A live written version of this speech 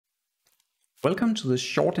Welcome to this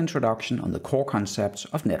short introduction on the core concepts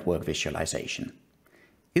of network visualization.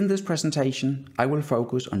 In this presentation, I will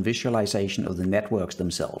focus on visualization of the networks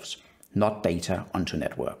themselves, not data onto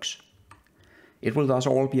networks. It will thus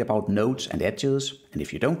all be about nodes and edges, and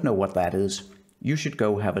if you don't know what that is, you should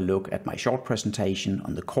go have a look at my short presentation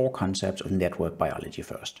on the core concepts of network biology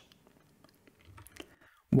first.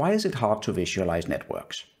 Why is it hard to visualize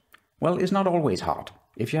networks? Well, it's not always hard.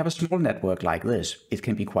 If you have a small network like this, it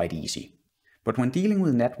can be quite easy. But when dealing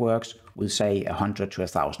with networks with say 100 to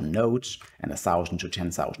 1,000 nodes and 1,000 to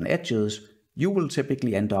 10,000 edges, you will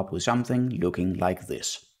typically end up with something looking like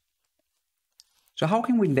this. So how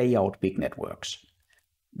can we lay out big networks?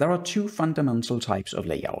 There are two fundamental types of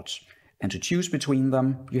layouts, and to choose between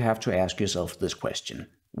them, you have to ask yourself this question: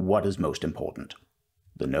 what is most important?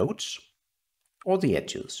 The nodes or the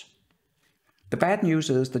edges? The bad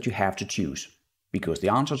news is that you have to choose, because the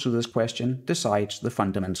answer to this question decides the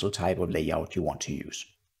fundamental type of layout you want to use.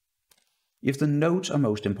 If the nodes are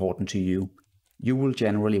most important to you, you will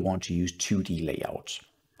generally want to use 2D layouts.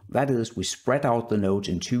 That is, we spread out the nodes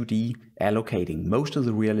in 2D, allocating most of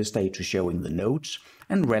the real estate to showing the nodes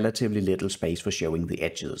and relatively little space for showing the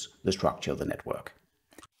edges, the structure of the network.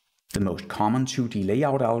 The most common 2D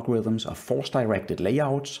layout algorithms are force-directed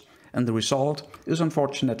layouts, and the result is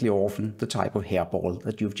unfortunately often the type of hairball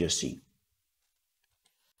that you've just seen.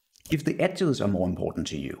 If the edges are more important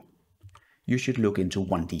to you, you should look into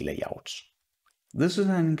 1D layouts. This is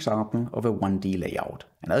an example of a 1D layout,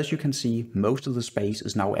 and as you can see, most of the space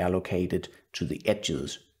is now allocated to the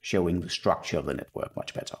edges, showing the structure of the network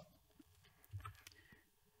much better.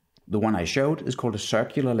 The one I showed is called a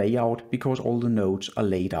circular layout because all the nodes are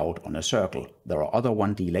laid out on a circle. There are other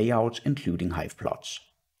 1D layouts, including hive plots.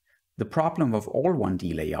 The problem of all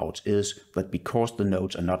 1D layouts is that because the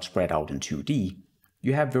nodes are not spread out in 2D,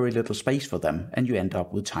 you have very little space for them and you end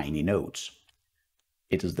up with tiny nodes.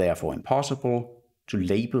 It is therefore impossible to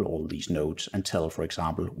label all these nodes and tell, for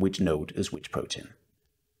example, which node is which protein.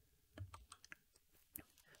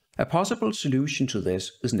 A possible solution to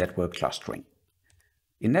this is network clustering.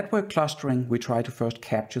 In network clustering, we try to first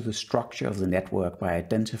capture the structure of the network by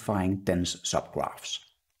identifying dense subgraphs.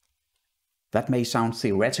 That may sound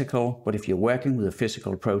theoretical, but if you're working with a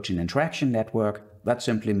physical protein interaction network, that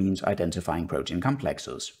simply means identifying protein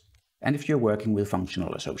complexes. And if you're working with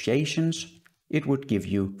functional associations, it would give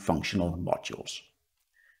you functional modules.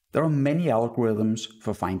 There are many algorithms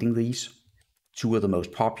for finding these. Two of the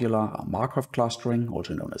most popular are Markov clustering,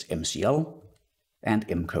 also known as MCL, and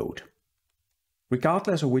MCODE.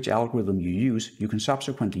 Regardless of which algorithm you use, you can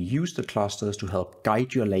subsequently use the clusters to help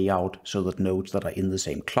guide your layout so that nodes that are in the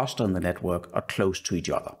same cluster in the network are close to each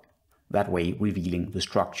other, that way revealing the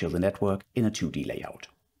structure of the network in a 2D layout.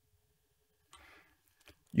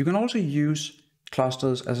 You can also use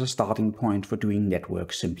clusters as a starting point for doing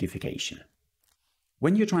network simplification.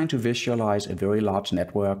 When you're trying to visualize a very large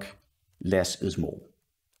network, less is more.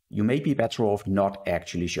 You may be better off not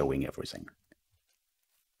actually showing everything.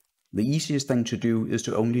 The easiest thing to do is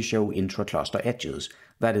to only show intra-cluster edges,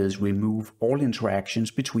 that is, remove all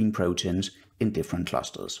interactions between proteins in different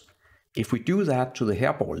clusters. If we do that to the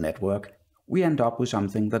hairball network, we end up with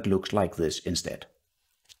something that looks like this instead.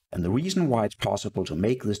 And the reason why it's possible to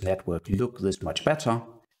make this network look this much better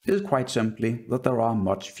is quite simply that there are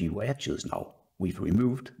much fewer edges now. We've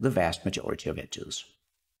removed the vast majority of edges.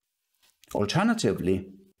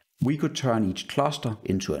 Alternatively, we could turn each cluster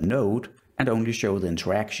into a node and only show the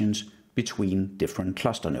interactions between different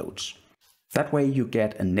cluster nodes. That way you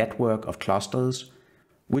get a network of clusters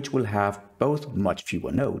which will have both much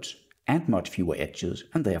fewer nodes and much fewer edges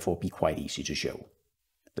and therefore be quite easy to show.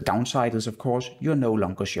 The downside is, of course, you're no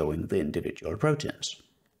longer showing the individual proteins.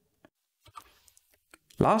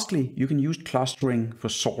 Lastly, you can use clustering for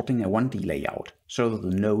sorting a 1D layout so that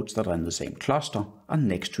the nodes that are in the same cluster are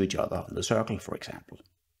next to each other on the circle, for example.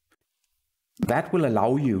 That will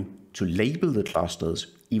allow you to label the clusters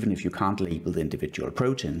even if you can't label the individual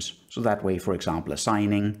proteins. So that way, for example,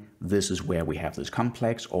 assigning this is where we have this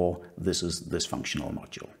complex or this is this functional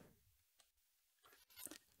module.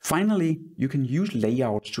 Finally, you can use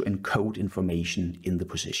layouts to encode information in the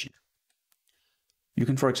position. You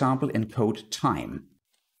can, for example, encode time.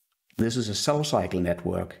 This is a cell cycle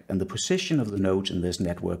network, and the position of the nodes in this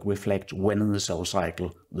network reflects when in the cell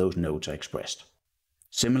cycle those nodes are expressed.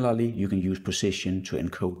 Similarly, you can use position to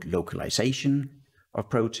encode localization of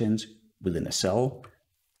proteins within a cell.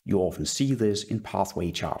 You often see this in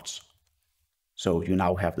pathway charts. So you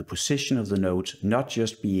now have the position of the nodes not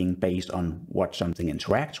just being based on what something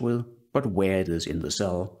interacts with, but where it is in the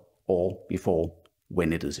cell or before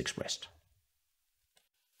when it is expressed.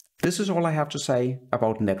 This is all I have to say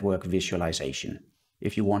about network visualization.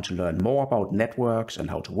 If you want to learn more about networks and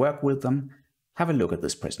how to work with them, have a look at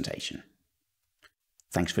this presentation.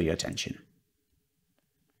 Thanks for your attention.